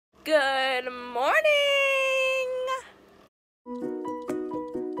Good morning!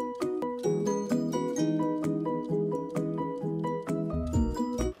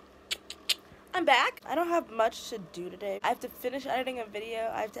 I'm back. I don't have much to do today. I have to finish editing a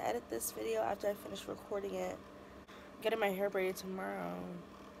video. I have to edit this video after I finish recording it. I'm getting my hair braided tomorrow.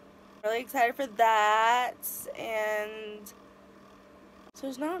 Really excited for that. And so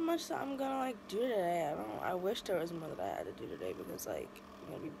there's not much that I'm gonna do today. I wish there was more that I had to do today because I'm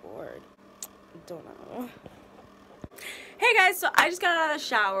gonna be bored. Don't know. Hey guys, so I just got out of the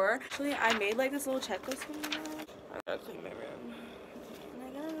shower. Actually, I made this little checklist for me. I gotta clean my room. And I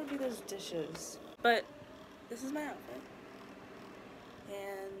gotta go do those dishes. But this is my outfit.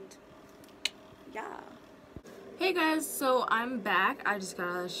 And yeah. Hey guys, so I'm back. I just got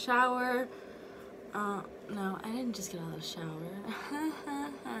out of the shower. No, I didn't just get out of the shower.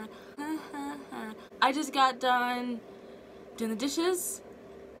 I just got done doing the dishes.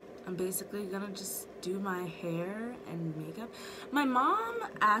 I'm basically gonna just do my hair and makeup. My mom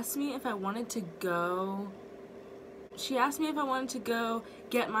asked me if I wanted to go,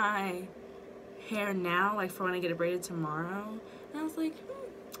 get my hair now, for when I get it braided tomorrow. And I was like,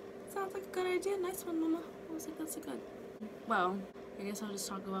 sounds like a good idea. Nice one, Mama. I was like, that's a good. Well, I guess I'll just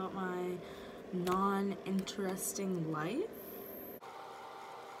talk about my non-interesting life.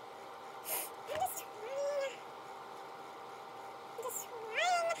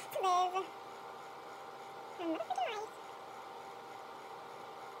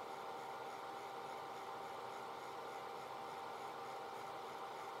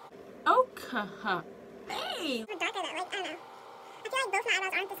 Okay. Hey! We're darker though, I don't know. I feel like both my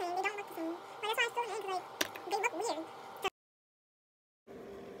eyebrows aren't the same. They don't look the same. That's why I still hate because they look weird.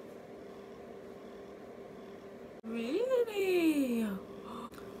 Really?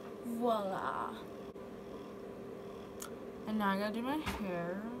 Voila. And now I gotta do my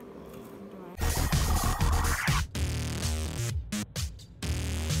hair.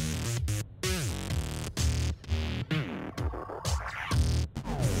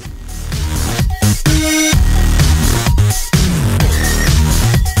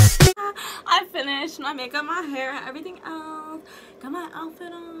 I finished my makeup, my hair, everything else. Got my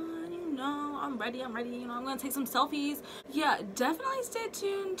outfit on, you know, I'm ready, you know, I'm gonna take some selfies. Yeah, definitely stay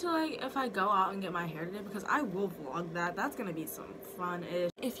tuned to if I go out and get my hair today because I will vlog that. That's gonna be some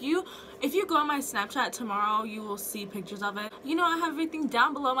fun-ish. If you go on my Snapchat tomorrow, you will see pictures of it. You know, I have everything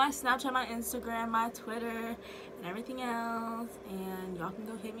down below, my Snapchat, my Instagram, my Twitter, and everything else. And y'all can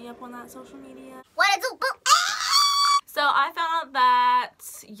go hit me up on that social media. What is it? So I found out that,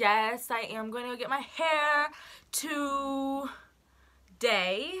 yes, I am going to go get my hair today.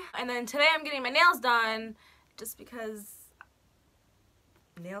 And then today I'm getting my nails done just because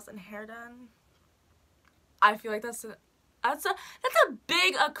nails and hair done. I feel like that's a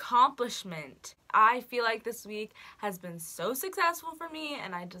big accomplishment. I feel like this week has been so successful for me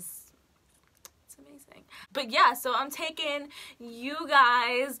and it's amazing. But yeah, so I'm taking you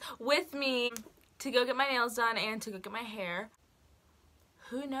guys with me to go get my nails done and to go get my hair.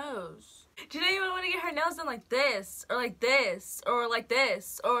 Who knows? Do you know anyone want to get her nails done like this? Or like this? Or like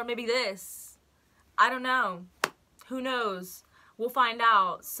this? Or maybe this? I don't know. Who knows? We'll find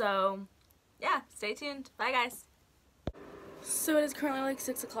out. So, yeah, stay tuned. Bye, guys. So it is currently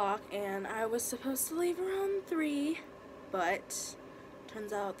 6 o'clock and I was supposed to leave around 3. But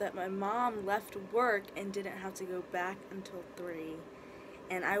turns out that my mom left work and didn't have to go back until 3.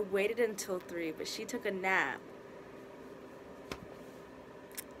 And I waited until 3, but she took a nap.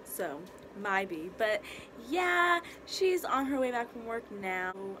 So, maybe. But yeah, she's on her way back from work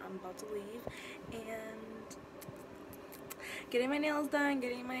now. I'm about to leave. And getting my nails done,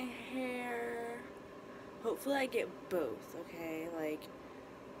 getting my hair. Hopefully I get both, okay?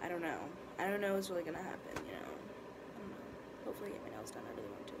 I don't know. I don't know what's really gonna happen, you know? I don't know. Hopefully I get my nails done. I really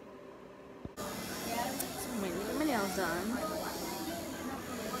want to. So I'm waiting to get my nails done.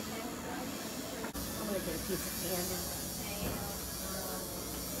 I'm gonna get a piece of candy.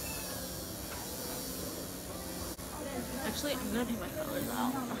 Actually, I'm gonna pick my colors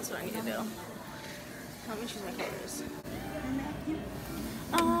out. That's what I need to do. Help me choose my colors.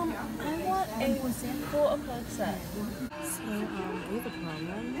 I want a full o'clock set. So, we have a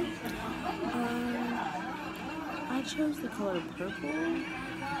problem. I chose the color purple.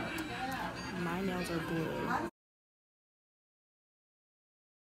 My nails are blue.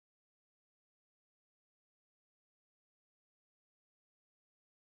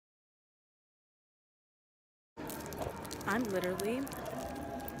 I'm literally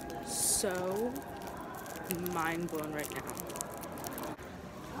so mind blown right now.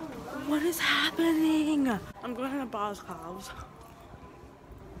 What is happening? I'm going to Boz Cobbs.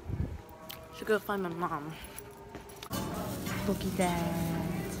 to go find my mom. Look at that.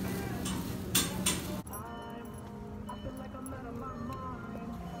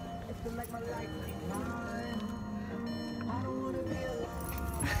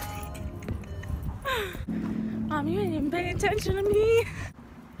 Mom, you ain't even paying attention to me.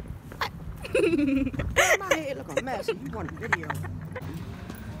 My head look a mess. You want a video?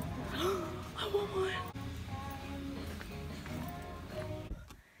 I want one.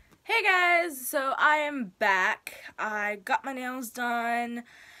 Hey guys, so I am back. I got my nails done.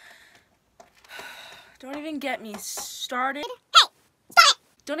 Don't even get me started. Hey, stop it!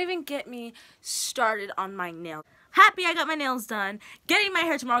 Don't even get me started on my nails. Happy I got my nails done. Getting my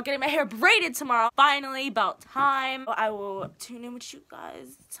hair tomorrow. Getting my hair braided tomorrow. Finally, about time. I will tune in with you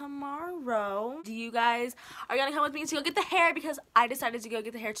guys tomorrow. You guys are gonna come with me to go get the hair because I decided to go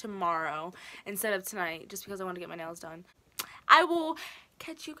get the hair tomorrow instead of tonight just because I want to get my nails done. I will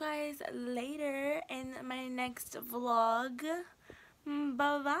catch you guys later in my next vlog.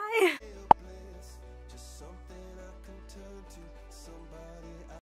 Bye-bye.